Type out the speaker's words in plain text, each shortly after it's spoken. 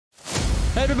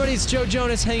Hey everybody, it's Joe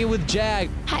Jonas hanging with Jag.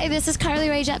 Hi, this is Carly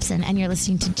Rae Jepsen, and you're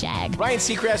listening to Jag. Ryan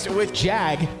Seacrest with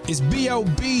Jag. It's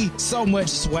B.O.B. So much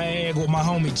swag with my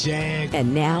homie Jag.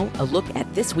 And now, a look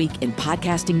at this week in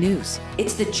podcasting news.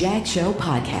 It's the Jag Show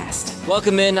podcast.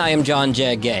 Welcome in. I am John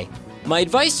Jag Gay. My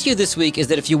advice to you this week is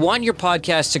that if you want your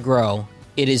podcast to grow,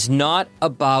 it is not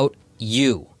about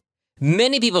you.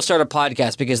 Many people start a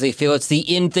podcast because they feel it's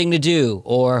the in thing to do,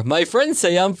 or my friends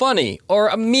say I'm funny, or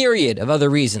a myriad of other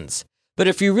reasons. But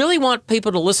if you really want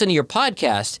people to listen to your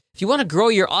podcast, if you want to grow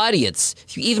your audience,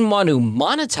 if you even want to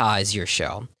monetize your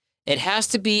show, it has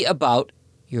to be about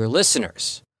your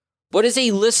listeners. What is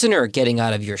a listener getting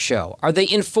out of your show? Are they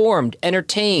informed,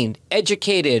 entertained,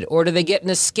 educated, or do they get an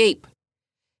escape?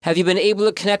 Have you been able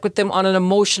to connect with them on an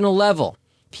emotional level?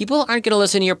 People aren't going to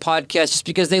listen to your podcast just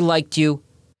because they liked you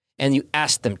and you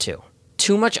asked them to.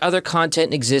 Too much other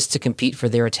content exists to compete for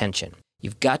their attention.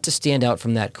 You've got to stand out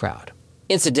from that crowd.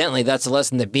 Incidentally, that's a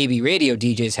lesson that baby radio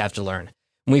DJs have to learn.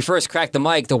 When we first crack the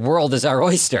mic, the world is our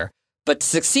oyster. But to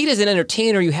succeed as an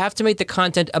entertainer, you have to make the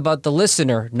content about the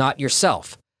listener, not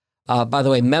yourself. By the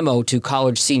way, memo to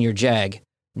college senior Jag.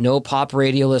 No pop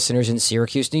radio listeners in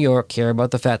Syracuse, New York care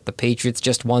about the fact the Patriots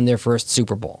just won their first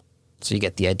Super Bowl. So you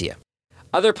get the idea.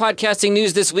 Other podcasting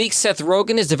news this week, Seth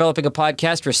Rogen is developing a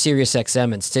podcast for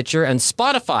SiriusXM and Stitcher, and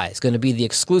Spotify is going to be the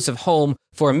exclusive home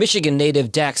for Michigan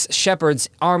native Dax Shepard's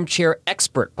Armchair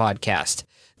Expert podcast.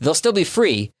 They'll still be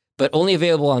free, but only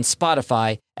available on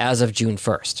Spotify as of June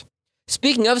 1st.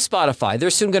 Speaking of Spotify, they're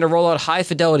soon going to roll out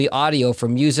high-fidelity audio for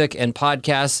music and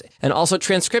podcasts, and also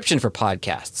transcription for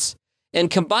podcasts. And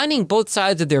combining both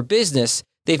sides of their business,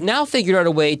 they've now figured out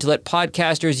a way to let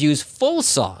podcasters use full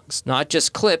songs, not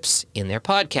just clips, in their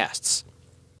podcasts.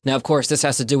 Now, of course, this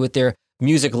has to do with their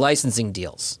music licensing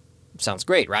deals. Sounds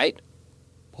great, right?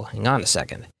 Well, hang on a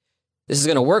second. This is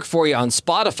going to work for you on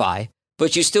Spotify,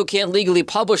 but you still can't legally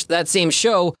publish that same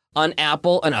show on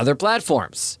Apple and other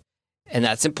platforms. And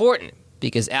that's important,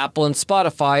 because Apple and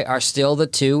Spotify are still the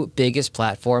two biggest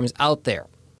platforms out there.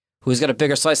 Who's got a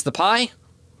bigger slice of the pie?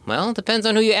 Well, it depends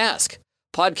on who you ask.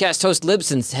 Podcast host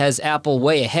Libsyn has Apple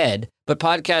way ahead, but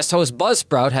podcast host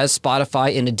Buzzsprout has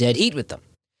Spotify in a dead heat with them.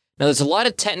 Now, there's a lot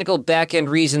of technical back-end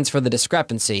reasons for the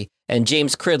discrepancy, and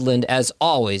James Cridland, as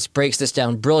always, breaks this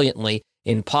down brilliantly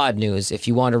in Pod News. If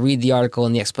you want to read the article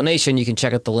and the explanation, you can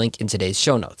check out the link in today's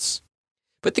show notes.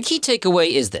 But the key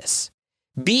takeaway is this.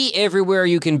 Be everywhere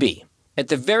you can be. At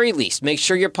the very least, make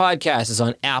sure your podcast is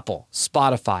on Apple,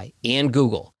 Spotify, and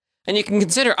Google. And you can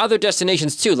consider other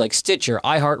destinations too, like Stitcher,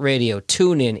 iHeartRadio,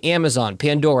 TuneIn, Amazon,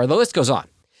 Pandora, the list goes on.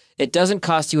 It doesn't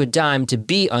cost you a dime to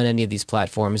be on any of these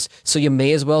platforms, so you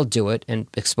may as well do it and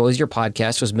expose your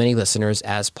podcast to as many listeners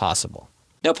as possible.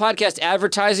 Now, podcast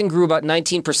advertising grew about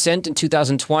 19% in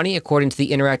 2020, according to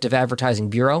the Interactive Advertising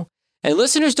Bureau, and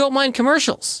listeners don't mind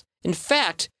commercials. In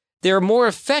fact, they're more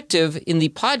effective in the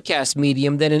podcast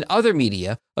medium than in other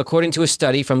media, according to a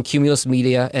study from Cumulus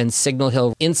Media and Signal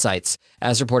Hill Insights,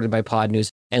 as reported by Pod News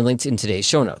and linked in today's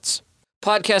show notes.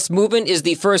 Podcast Movement is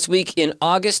the first week in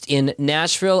August in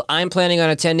Nashville. I'm planning on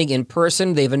attending in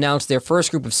person. They've announced their first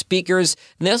group of speakers,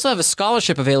 and they also have a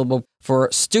scholarship available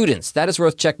for students. That is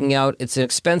worth checking out. It's an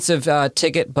expensive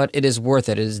ticket, but it is worth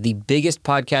it. It is the biggest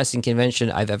podcasting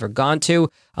convention I've ever gone to.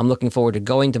 I'm looking forward to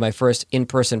going to my first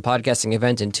in-person podcasting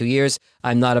event in 2 years.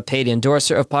 I'm not a paid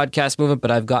endorser of Podcast Movement, but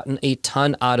I've gotten a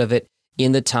ton out of it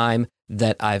in the time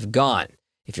that I've gone.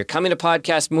 If you're coming to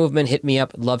Podcast Movement, hit me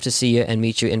up. I'd love to see you and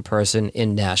meet you in person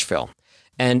in Nashville.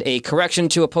 And a correction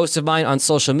to a post of mine on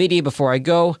social media before I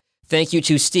go. Thank you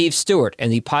to Steve Stewart and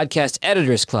the Podcast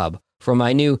Editors Club for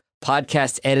my new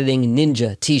Podcast Editing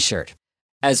Ninja t-shirt.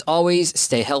 As always,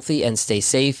 stay healthy and stay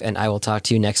safe, and I will talk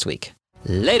to you next week.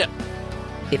 Later.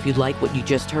 If you like what you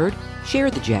just heard,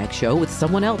 share The Jag Show with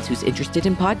someone else who's interested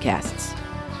in podcasts.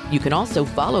 You can also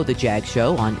follow The Jag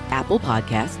Show on Apple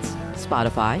Podcasts,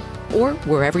 Spotify, or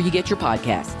wherever you get your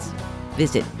podcasts.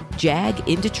 Visit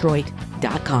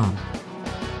jagindetroit.com.